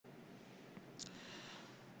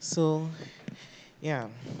So yeah,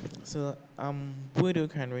 so Bodo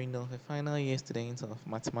Randolph, a final year student of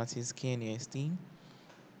mathematics KNUST.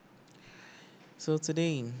 So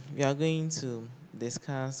today we are going to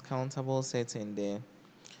discuss countable sets in the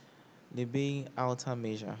Lebesgue outer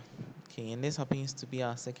measure. Okay, and this happens to be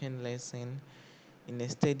our second lesson in the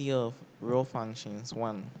study of row functions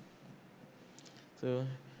 1. So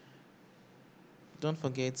don't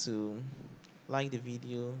forget to like the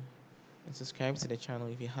video and subscribe to the channel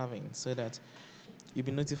if you haven't, so that you'll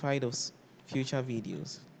be notified of future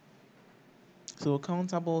videos. So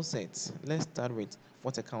countable sets. Let's start with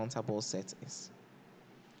what a countable set is.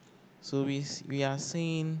 So we are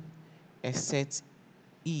saying a set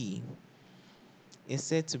E is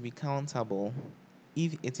said to be countable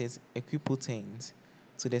if it is equipotent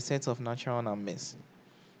to the set of natural numbers.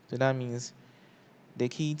 So that means the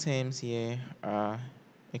key terms here are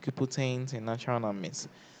equipotent and natural numbers.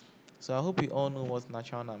 So I hope you all know what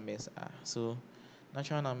natural numbers are. So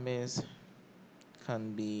natural numbers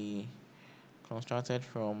can be constructed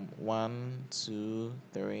from 1, 2,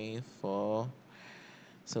 3, 4.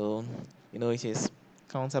 So, it is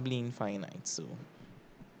countably infinite. So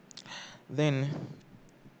then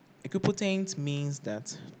equipotent means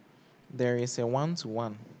that there is a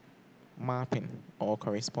one-to-one mapping or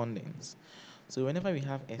correspondence. So whenever we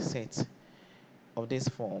have a set of this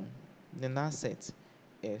form, then that set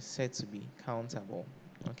is said to be countable.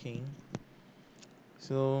 Okay.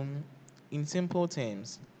 So in simple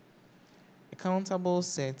terms, a countable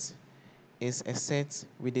set is a set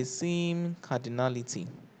with the same cardinality,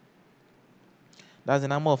 that's the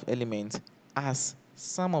number of elements, as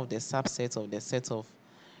some of the subsets of the set of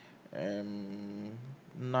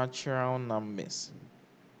natural numbers.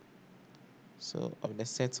 So of the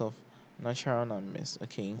set of natural numbers.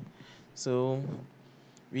 Okay. So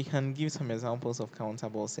we can give some examples of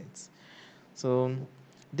countable sets. So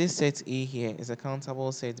this set A here is a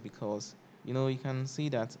countable set because you can see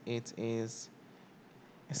that it is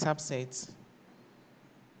a subset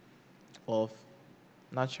of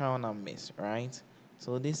natural numbers, right?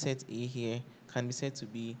 So this set A here can be said to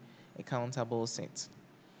be a countable set.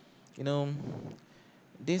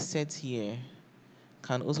 This set here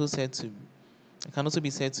can also be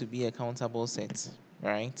said to be a countable set,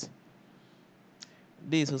 right?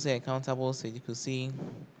 This is also a countable set. You could see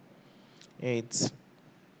it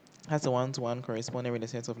has a one-to-one corresponding with the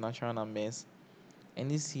set of natural numbers, and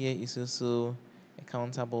this here is also a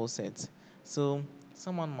countable set. So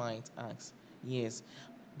someone might ask, yes,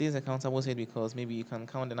 this is a countable set because maybe you can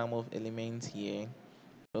count the number of elements here.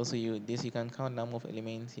 Also, you can count the number of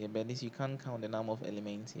elements here, but this you can't count the number of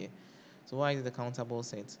elements here. So why is it a countable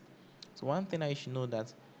set? So one thing I should know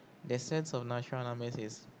that the sets of natural numbers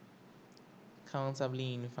is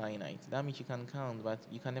countably infinite. That means you can count, but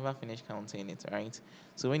you can never finish counting it, right?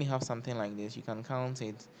 So when you have something like this, you can count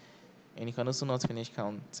it, and you can also not finish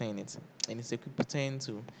counting it. And it's equivalent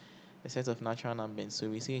to a set of natural numbers, so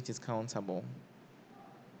we say it is countable.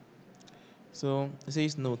 So it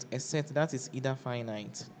says note, a set that is either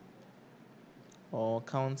finite or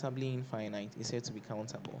countably infinite is said to be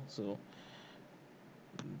countable. So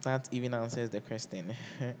that even answers the question.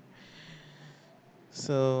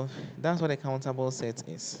 So that's what a countable set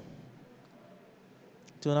is.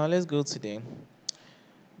 So now let's go to the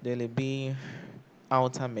Lebesgue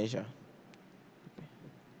outer measure.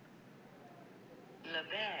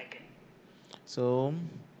 Lebesgue. So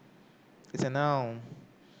it's a noun.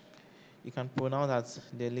 You can pronounce as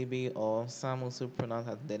the Lebesgue, or some also pronounce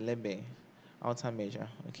as the Lebesgue outer measure.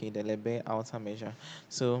 Okay, the Lebesgue outer measure.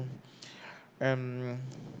 So there's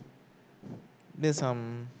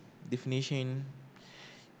some definition.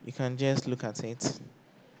 You can just look at it.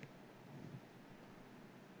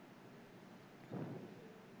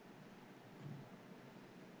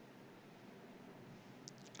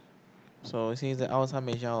 So it says the outer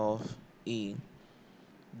measure of A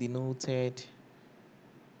denoted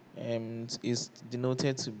is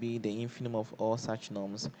denoted to be the infimum of all such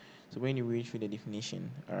norms. So when you read through the definition,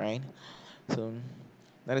 all right. So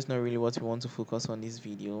that is not really what we want to focus on this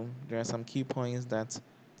video. There are some key points that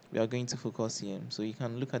we are going to focus here. So you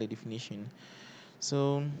can look at the definition.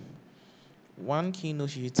 So one key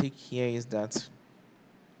note you take here is that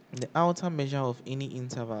the outer measure of any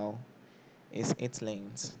interval is its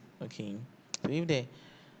length. Okay. So if the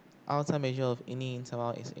outer measure of any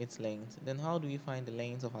interval is its length, then how do we find the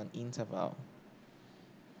length of an interval?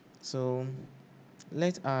 So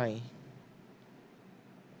let I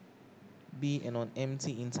be an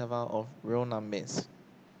unempty interval of real numbers.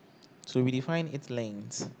 So we define its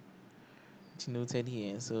length, denoted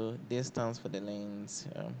here. So this stands for the length,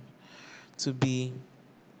 to be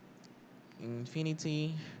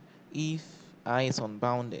infinity if I is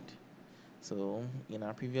unbounded. So in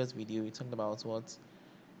our previous video, we talked about what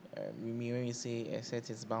we mean when we say a set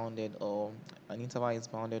is bounded or an interval is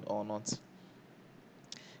bounded or not.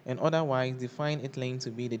 And otherwise, define its length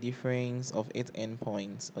to be the difference of its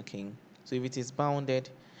endpoints. Okay, so if it is bounded,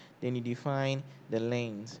 then you define the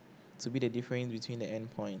length to be the difference between the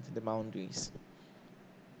endpoints, the boundaries.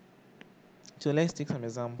 So let's take some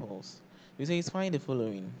examples. You say find the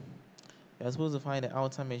following. You're supposed to find the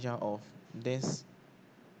outer measure of this,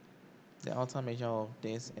 the outer measure of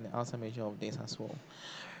this, and the outer measure of this as well.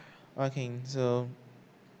 Okay, so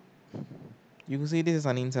you can see this is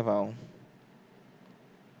an interval,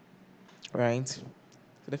 right? So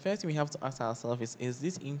the first thing we have to ask ourselves is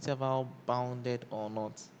this interval bounded or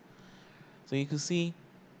not? So you can see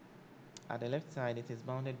at the left side it is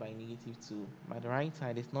bounded by -2. By the right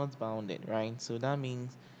side it's not bounded, right? So that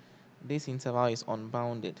means this interval is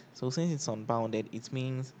unbounded. So since it's unbounded, it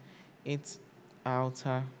means its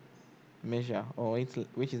outer measure, or its,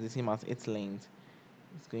 which is the same as its length,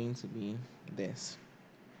 is going to be this.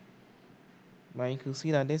 But you can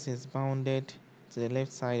see that this is bounded to the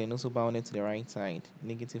left side and also bounded to the right side,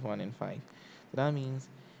 -1 and 5. So that means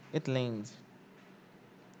its length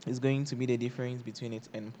is going to be the difference between its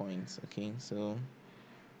endpoints. Okay, so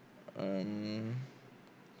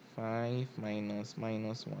 5 minus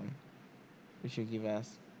 -1, which will give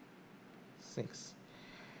us 6.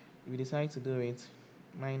 If we decide to do it,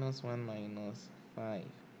 -1 minus 5,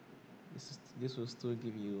 this will still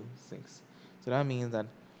give you 6. So that means that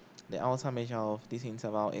the outer measure of this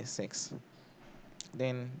interval is 6.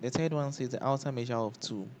 Then the third one says the outer measure of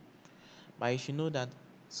 2. But you should know that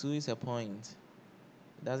 2 is a point.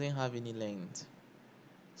 It doesn't have any length.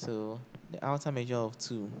 So the outer measure of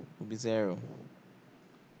 2 will be 0.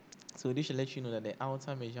 So this should let you know that the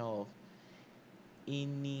outer measure of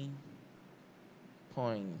any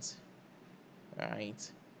point,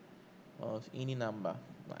 right, of any number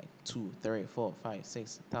like 2, 3, 4, 5,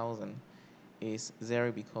 6,000 is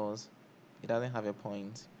 0 because it doesn't have a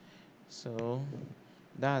point. So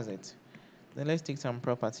that's it. Then let's take some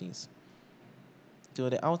properties. So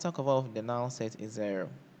the outer cover of the null set is 0.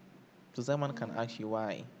 So someone can ask you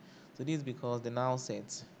why. So this is because the null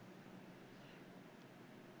set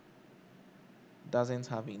doesn't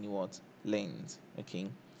have any what length. Okay.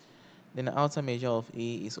 Then the outer measure of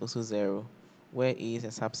A is also 0, where A is a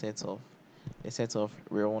subset of a set of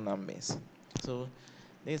real numbers. So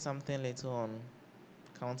there's something later on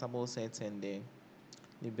countable sets and the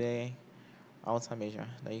Lebesgue outer measure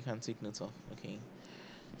that you can take note of. Okay.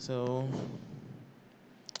 So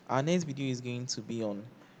our next video is going to be on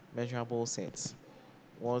measurable sets.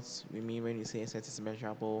 What we mean when we say a set is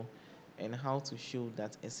measurable and how to show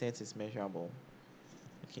that a set is measurable.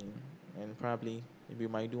 Okay, and probably we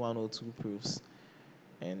might do 1 or 2 proofs.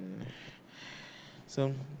 And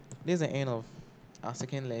so this is the end of our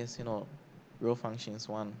second lesson of real functions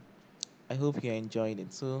 1. I hope you enjoyed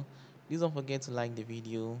it. So please don't forget to like the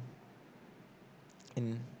video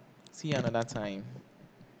and see you another time.